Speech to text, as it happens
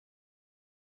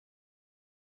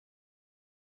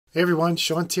Hey everyone,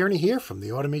 Shawn here from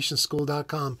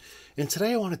theautomationschool.com, and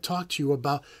today I want to talk to you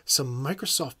about some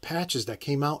Microsoft patches that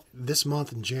came out this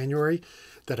month in January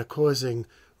that are causing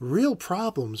real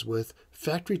problems with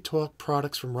Factory Talk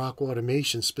products from Rockwell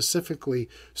Automation, specifically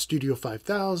Studio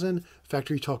 5000,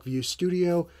 Factory Talk View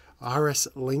Studio,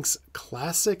 RSLinx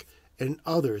Classic, and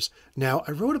others. Now,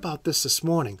 I wrote about this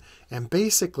morning, and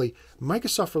basically,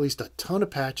 Microsoft released a ton of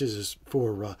patches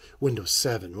for Windows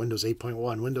 7, Windows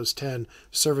 8.1, Windows 10,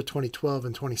 Server 2012,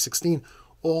 and 2016,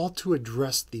 all to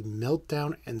address the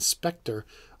Meltdown and Spectre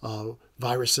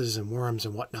viruses and worms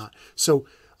and whatnot. So,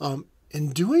 in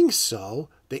doing so,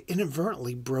 they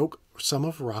inadvertently broke some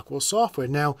of Rockwell's software.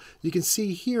 Now, you can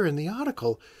see here in the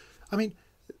article,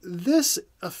 this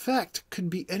effect could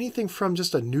be anything from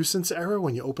just a nuisance error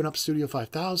when you open up Studio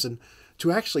 5000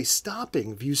 to actually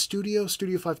stopping View Studio,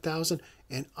 Studio 5000,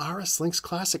 and RSLinx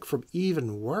Classic from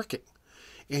even working.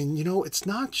 And it's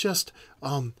not just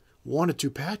one or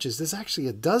two patches. There's actually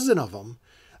a dozen of them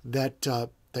that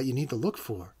you need to look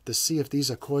for to see if these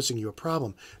are causing you a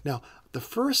problem. Now, the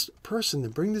first person to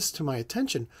bring this to my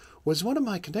attention was one of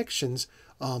my connections,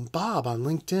 Bob on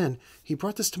LinkedIn. He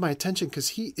brought this to my attention because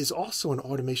he is also an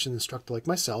automation instructor like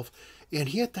myself, and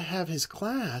he had to have his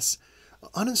class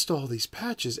uninstall these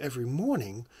patches every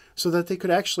morning so that they could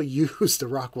actually use the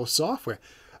Rockwell software.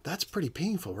 That's pretty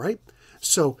painful, right?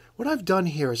 So what I've done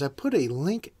here is I put a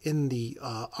link in the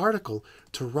article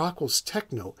to Rockwell's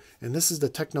Tech Note, and this is the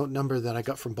Tech Note number that I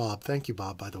got from Bob. Thank you,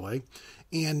 Bob, by the way.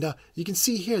 And you can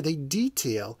see here they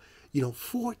detail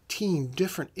 14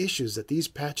 different issues that these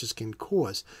patches can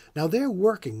cause. Now, they're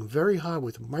working very hard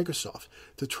with Microsoft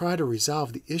to try to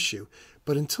resolve the issue,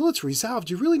 but until it's resolved,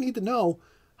 you really need to know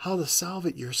how to solve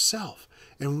it yourself.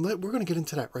 And we're going to get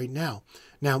into that right now.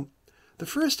 Now, the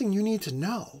first thing you need to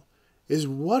know is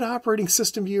what operating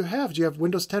system do you have? Do you have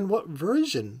Windows 10? What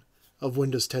version of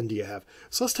Windows 10 do you have?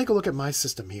 So let's take a look at my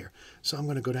system here. So I'm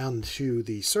going to go down to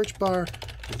the search bar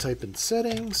and type in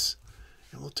settings,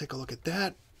 and we'll take a look at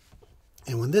that.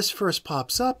 And when this first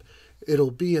pops up, it'll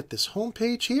be at this home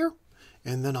page here,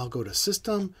 and then I'll go to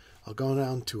System, I'll go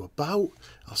down to About,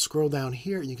 I'll scroll down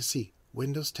here, and you can see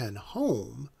Windows 10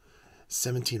 Home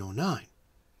 1709.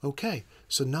 Okay,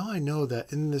 so now I know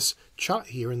that in this chart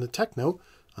here in the Tech Note,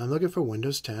 I'm looking for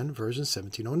Windows 10 version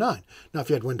 1709. Now, if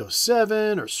you had Windows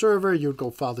 7 or Server, you would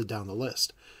go farther down the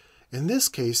list. In this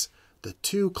case, the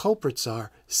two culprits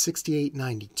are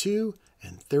 6892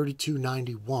 and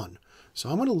 3291. So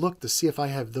I'm going to look to see if I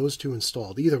have those two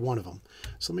installed, either one of them.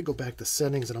 So let me go back to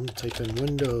settings, and I'm going to type in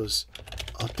Windows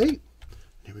Update.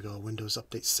 Here we go, Windows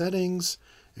Update Settings.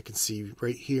 You can see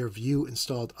right here, View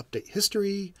Installed Update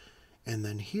History. And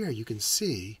then here you can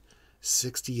see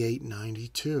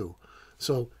 6892.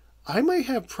 So I might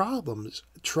have problems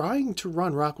trying to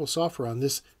run Rockwell software on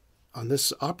this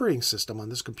operating system, on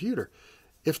this computer,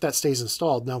 if that stays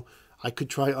installed. Now, I could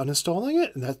try uninstalling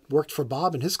it, and that worked for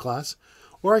Bob in his class.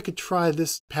 Or I could try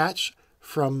this patch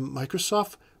from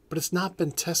Microsoft, but it's not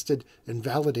been tested and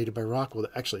validated by Rockwell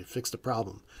to actually fix the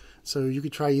problem. So you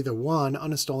could try either one.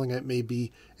 Uninstalling it may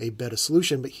be a better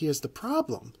solution, but here's the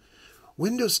problem.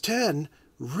 Windows 10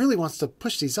 really wants to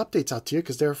push these updates out to you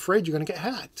because they're afraid you're going to get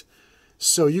hacked.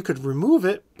 So you could remove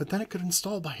it, but then it could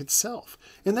install by itself.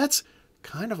 And that's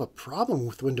kind of a problem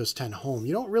with Windows 10 Home.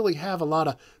 You don't really have a lot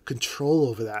of control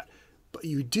over that. But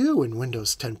you do in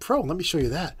Windows 10 Pro. Let me show you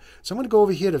that. So I'm going to go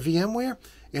over here to VMware,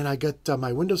 and I got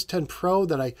my Windows 10 Pro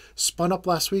that I spun up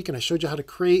last week, and I showed you how to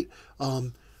create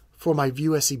for my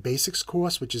VUSE Basics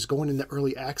course, which is going into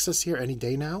early access here any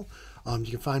day now.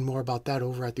 You can find more about that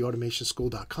over at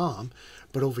theautomationschool.com.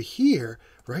 But over here,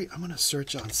 right, I'm going to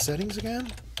search on settings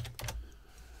again.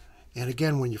 And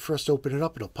again, when you first open it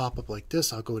up, it'll pop up like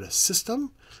this. I'll go to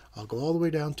System. I'll go all the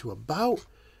way down to About.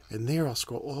 And there, I'll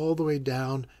scroll all the way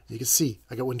down. You can see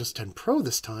I got Windows 10 Pro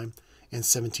this time and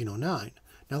 1709.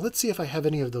 Now, let's see if I have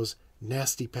any of those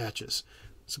nasty patches.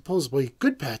 Supposedly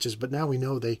good patches, but now we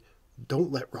know they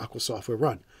don't let Rockwell software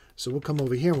run. So we'll come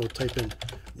over here and we'll type in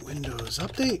Windows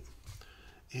Update.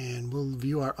 And we'll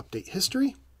view our update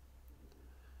history.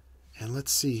 And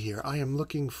let's see here. I am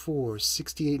looking for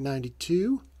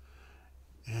 6892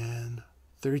 and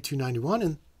 3291.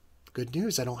 And good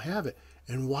news, I don't have it.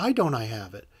 And why don't I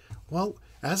have it? Well,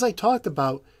 as I talked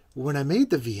about when I made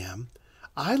the VM,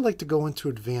 I like to go into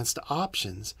advanced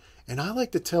options, and I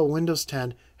like to tell Windows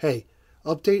 10, hey,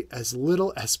 update as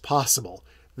little as possible.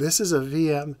 This is a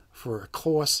VM for a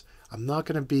course. I'm not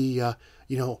going to be,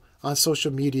 on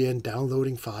social media and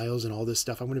downloading files and all this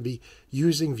stuff. I'm going to be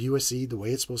using VUSE the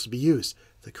way it's supposed to be used,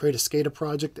 to create a SCADA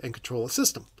project and control a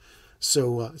system.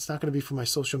 So it's not going to be for my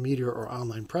social media or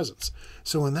online presence.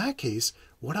 So in that case,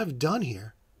 what I've done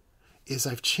here is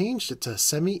I've changed it to a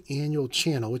semi-annual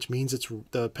channel, which means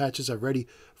the patches are ready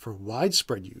for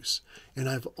widespread use. And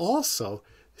I've also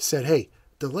said, hey,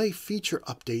 delay feature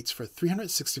updates for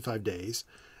 365 days,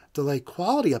 delay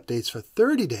quality updates for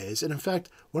 30 days. And in fact,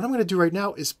 what I'm going to do right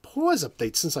now is pause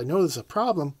updates. Since I know there's a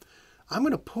problem, I'm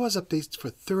going to pause updates for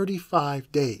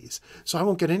 35 days. So I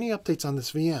won't get any updates on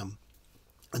this VM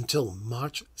until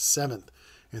March 7th.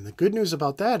 And the good news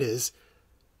about that is,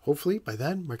 hopefully by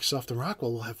then, Microsoft and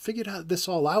Rockwell will have figured this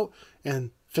all out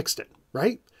and fixed it,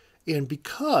 right? And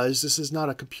because this is not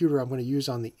a computer I'm going to use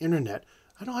on the internet,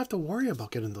 I don't have to worry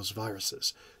about getting those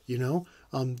viruses.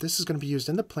 This is going to be used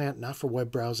in the plant, not for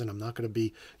web browsing. I'm not going to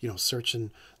be, searching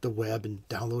the web and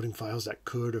downloading files that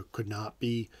could or could not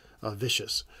be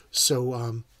vicious.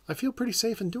 So I feel pretty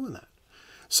safe in doing that.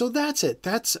 So that's it.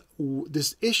 That's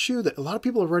this issue that a lot of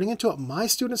people are running into. My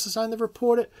students assigned to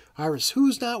report it.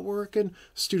 RSWho's not working.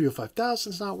 Studio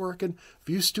 5000 is not working.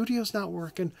 View Studio's not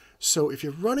working. So if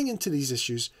you're running into these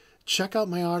issues, check out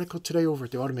my article today over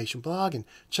at the Automation blog and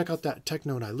check out that tech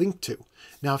note I linked to.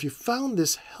 Now, if you found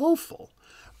this helpful,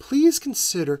 please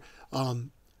consider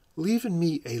leaving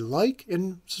me a like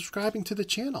and subscribing to the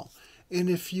channel. And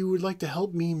if you would like to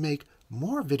help me make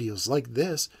more videos like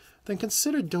this, then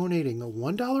consider donating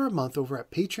 $1 a month over at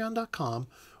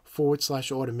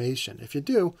patreon.com/automation. If you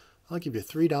do, I'll give you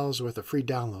 $3 worth of free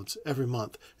downloads every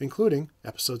month, including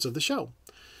episodes of the show.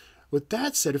 With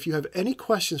that said, if you have any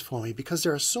questions for me, because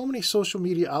there are so many social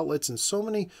media outlets and so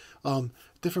many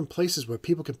different places where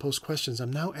people can post questions,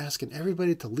 I'm now asking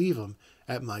everybody to leave them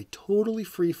at my totally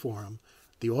free forum,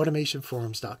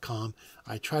 theautomationforums.com.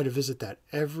 I try to visit that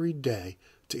every day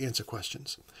to answer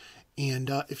questions. And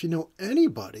if you know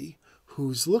anybody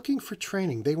who's looking for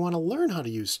training, they want to learn how to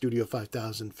use Studio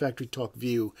 5000, FactoryTalk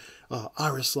View,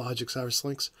 RSLogix,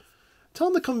 RSLinx, tell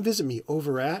them to come visit me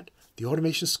over at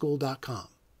theautomationschool.com.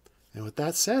 And with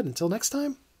that said, until next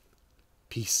time,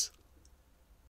 peace.